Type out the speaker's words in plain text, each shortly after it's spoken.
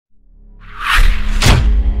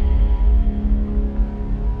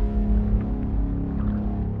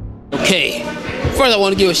Okay. First, I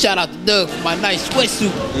want to give a shout out to Doug for my nice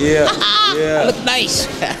sweatsuit. Yeah. I look nice.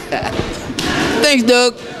 Thanks,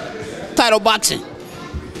 Doug. Title boxing.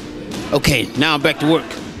 Okay, now I'm back to work.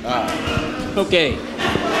 Okay.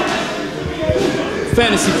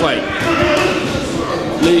 Fantasy fight.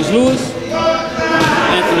 Lennox Lewis,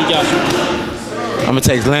 Anthony Joshua. I'm gonna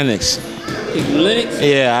take Lennox. Take Lennox?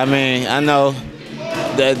 Yeah, I mean, I know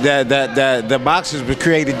that the boxers were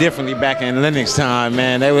created differently back in Lennox time,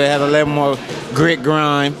 man. They would have a little more grit,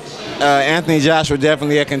 grime. Anthony Joshua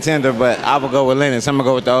definitely a contender, but I will go with Lennox. I'm gonna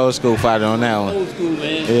go with the old school fighter on that one. Old school,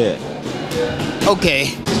 man. Yeah.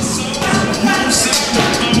 Okay.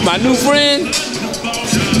 My new friend,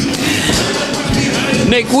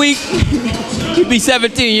 next week, he'll be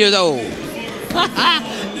 17 years old.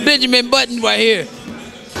 Benjamin Button right here.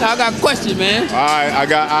 Now I got questions, man. All right,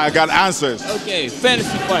 I got answers. Okay,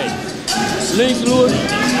 fantasy fight. Lennox Lewis,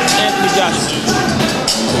 Anthony Joshua.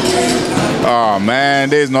 Oh man,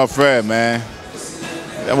 this is not fair, man.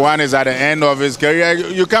 One is at the end of his career.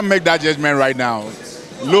 You can't make that judgment right now.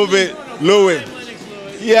 Lewis.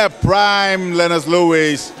 Yeah, prime Lennox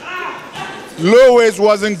Lewis. Lewis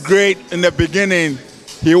wasn't great in the beginning.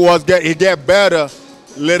 He get better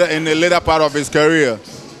later in the later part of his career.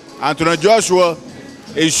 Anthony Joshua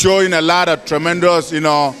is showing a lot of tremendous,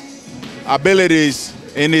 abilities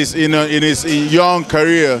in his young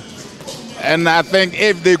career. And I think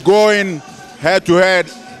if they go in head to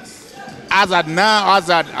head, as at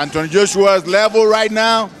Anthony Joshua's level right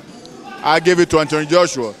now, I give it to Anthony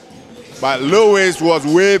Joshua. But Lewis was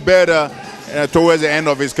way better towards the end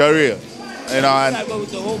of his career. But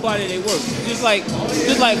with the whole body they work. Just like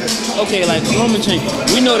okay, like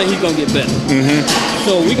Lomachenko, we know that he's gonna get better.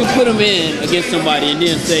 So we can put him in against somebody and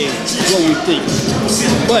then say what we think.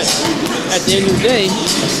 But at the end of the day,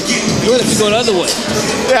 what if you go the other way?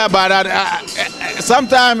 Yeah, but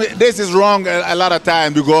sometimes this is wrong a lot of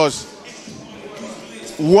times because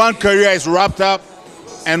one career is wrapped up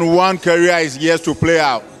and one career is yet to play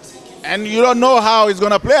out. And you don't know how it's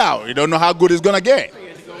gonna play out. You don't know how good it's gonna get.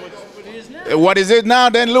 What is it now?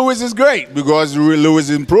 Then Lewis is great because Lewis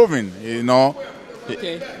is improving,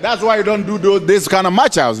 Okay. That's why you don't do this kind of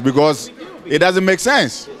matchups because it doesn't make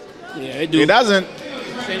sense. Yeah, it do. It doesn't.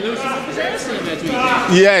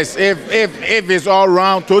 Yes, if it's all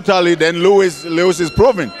round totally, then Lewis is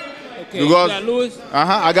proven. Okay, because, you got Lewis?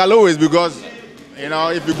 I got Lewis because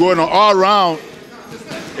if you're going all round,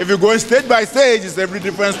 if you're going stage by stage, it's every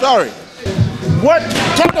different story. What?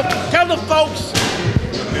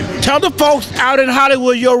 Tell the folks out in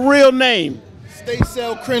Hollywood your real name.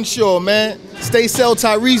 Staysell Crenshaw, man. Staysell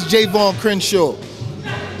Tyrese Javon Crenshaw.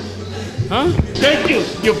 Huh? Thank you.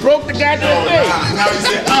 You broke the goddamn thing. Now he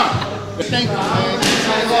said, Thank you, man.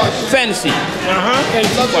 Fantasy.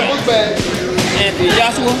 Fantasy fight. Anthony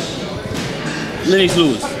Joshua, Lennox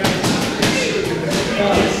Lewis.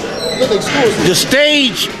 The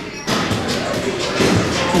stage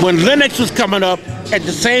when Lennox was coming up, at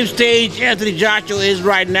the same stage Anthony Joshua is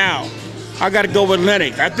right now. I got to go with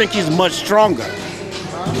Lennox. I think he's much stronger.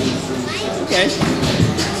 Okay.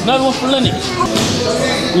 Another one for Lennox.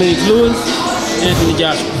 Lennox Lewis, Anthony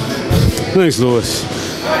Joshua. Lennox Lewis.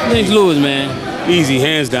 Lennox Lewis, man. Easy,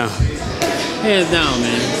 hands down. Hands down,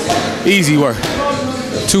 man. Easy work.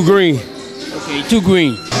 Too green. Okay, too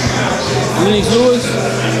green. Lennox Lewis,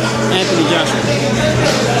 Anthony Joshua.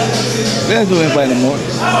 Let's do it fight no more.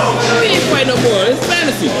 We ain't fight no more. It's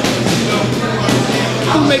fantasy. You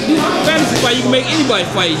can make this fantasy fight. You can make anybody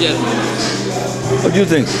fight each other. What do you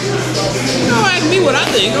think? Don't ask me what I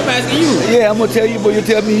think. I'm asking you. Yeah, I'm gonna tell you, but you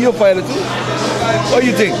tell me you're a fighter too. What do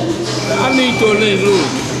you think? I need to Lennox Lewis.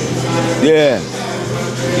 Yeah.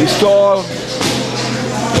 He's tall.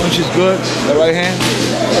 Punch is good. The right hand.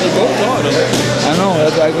 They both tall though. I know.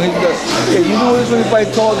 That's like when he's got. Yeah, you know this when he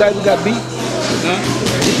fight tall guys who got beat.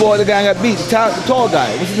 He fought the guy who got beat. The tall guy.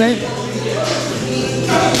 What's his name?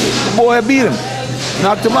 The boy had beat him.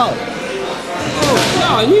 Knocked him out. Oh,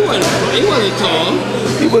 no, he wasn't tall.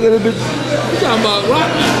 He was a little bit. You talking about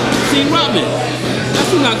Rodman? Steve Rodman. That's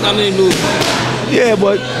who knocked out Lennox Lewis. Yeah,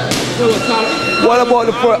 but what about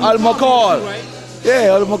the first Al McCall? Right?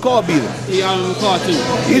 Yeah, Al McCall beat him. He Al McCall too.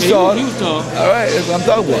 He's tall. He was tall. All right, that's what I'm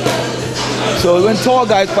talking about. So when tall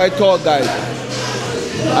guys fight tall guys,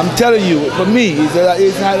 I'm telling you, for me,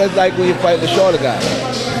 it's not as like when you fight the shorter guy.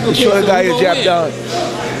 The shorter guy is jabbed down.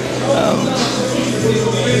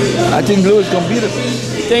 I think Lewis gonna beat him.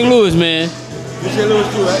 I think Lewis, man. You say Lewis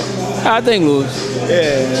too, right? I think Lewis.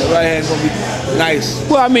 Yeah, the right hand gonna be nice.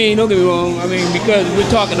 Well, I mean, don't get me wrong. I mean, because we're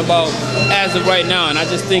talking about as of right now, and I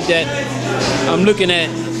just think that I'm looking at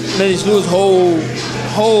Lennox Lewis'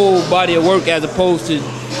 whole body of work as opposed to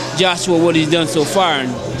Joshua what he's done so far,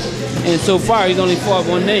 and so far he's only fought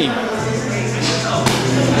one name.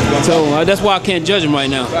 So that's why I can't judge him right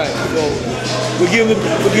now. Right. So we give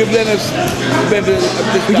Lennox the benefit of the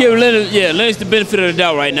doubt. We give Lennox the benefit of the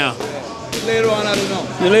doubt right now. Later on, I don't know.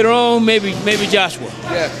 And later on, maybe Joshua.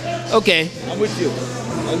 Yeah. Okay. I'm with you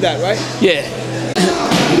on that, right? Yeah.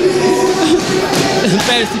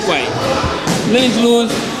 Fantasy fight. Lennox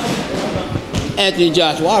Lewis, Anthony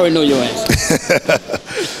Joshua. I already know your answer.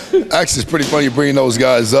 Actually, it's pretty funny you bringing those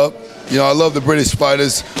guys up. You know, I love the British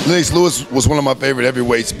fighters. Lennox Lewis was one of my favorite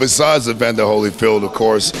heavyweights, besides Evander Holyfield, of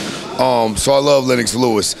course. So I love Lennox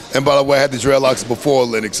Lewis. And by the way, I had the dreadlocks before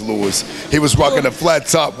Lennox Lewis. He was rocking a flat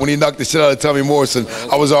top when he knocked the shit out of Tommy Morrison.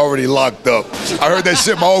 I was already locked up. I heard that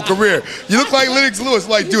shit my whole career. You look like Lennox Lewis.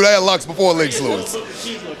 Like, dude, I had locks before Lennox Lewis.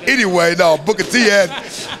 Anyway, no, Booker T had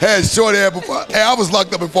short hair before. Hey, I was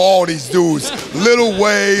locked up before all these dudes. Lil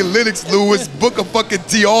Wayne, Lennox Lewis, Booker fucking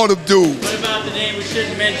T, all them dudes. What about the name we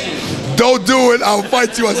shouldn't mention? Don't do it. I'll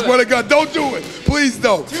fight you. I swear to God. Don't do it. Please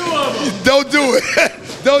don't. Don't do it.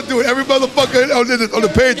 Don't do it. Every motherfucker on the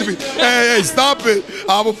page to me. Hey, stop it.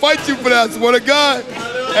 I will fight you for that. I swear to God.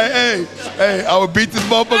 Hey, I will beat this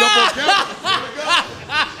motherfucker up on camera.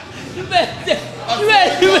 You better.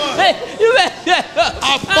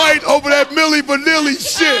 I fight over that Milli Vanilli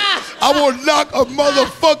shit. I will knock a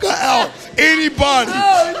motherfucker out. Anybody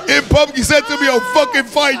in public said to me, I'll fucking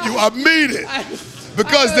fight you. I mean it.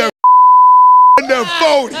 Because they're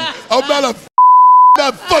phony. I'm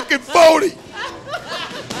not fucking phony.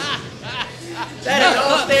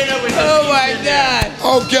 Oh my God.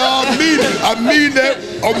 Okay, I mean it. I mean that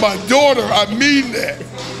on my daughter. I mean that.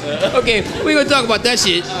 Okay, we're gonna talk about that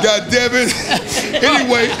shit. God damn it.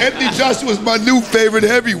 Anyway, Anthony Joshua is my new favorite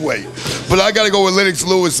heavyweight. But I gotta go with Lennox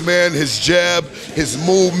Lewis, man. His jab, his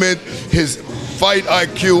movement, his fight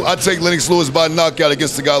IQ. I take Lennox Lewis by knockout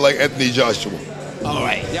against a guy like Anthony Joshua. All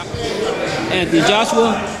right. Yep. Anthony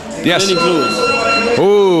Joshua. Yes. Lennox Lewis.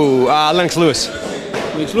 Ooh, Lennox Lewis.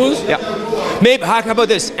 Lennox Lewis? Yeah. Maybe, how about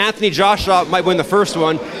this? Anthony Joshua might win the first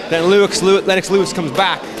one, then Lennox Lewis comes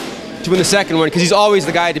back to win the second one, because he's always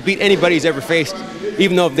the guy to beat anybody he's ever faced,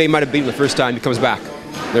 even though they might have beaten him the first time, he comes back.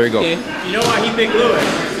 There you go. Okay. You know why he picked Lewis?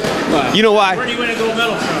 Wow. You know why? Where do you win a gold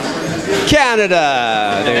medal from?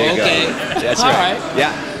 Canada. There you Okay. go. That's All right. right.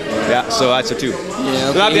 Yeah, so that's a two. Yeah, okay.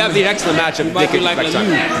 So that'd be an excellent matchup. You might be like next time.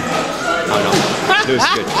 Lemieux. Oh, no. Lewis is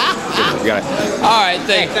good. Good. You got it. All right,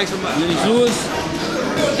 thanks. Thanks very much. Lennox Lewis,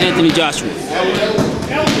 Anthony Joshua.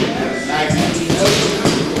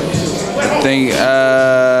 I think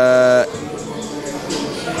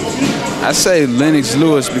I say Lennox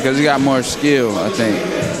Lewis because he got more skill. I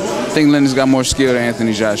think Lennox got more skill than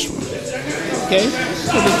Anthony Joshua. Okay.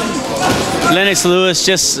 Lennox Lewis,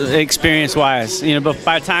 just experience-wise, you know, but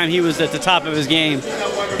by the time he was at the top of his game,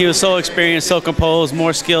 he was so experienced, so composed,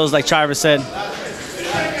 more skills, like Travis said.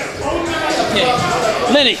 Okay.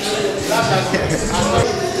 Lennox.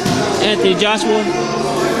 Anthony Joshua,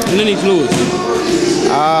 Lennox Lewis.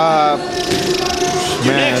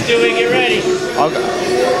 Man, Next, Dewey, get ready.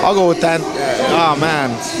 I'll go with that. Oh man,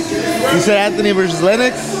 you said Anthony versus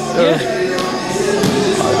Lennox? Yeah.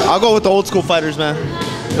 I'll go with the old school fighters, man.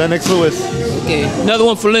 Lennox Lewis. Okay, another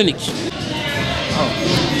one for Lennox. Oh.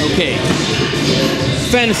 Okay.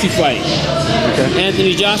 Fantasy fight. Okay.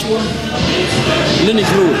 Anthony Joshua, Lennox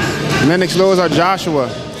Lewis. Lennox Lewis or Joshua.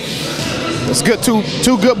 It's good. Two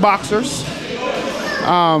good boxers.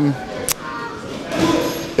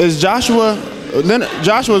 Is Joshua's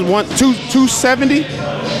 270?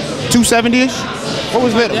 270-ish? What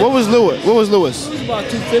was Lewis? What was Lewis? He's about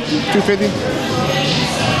 250. 250?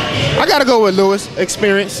 I gotta go with Lewis.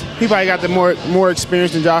 Experience. He probably got the more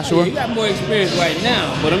experience than Joshua. He got more experience right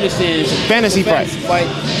now, but I'm just saying it's a Fantasy fight.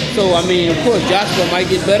 So I mean, of course, Joshua might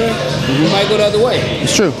get better. He might go the other way.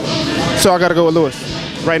 It's true. So I gotta go with Lewis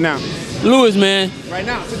right now. Lewis, man. Right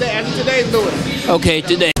now. Today, Lewis. Okay,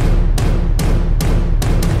 today.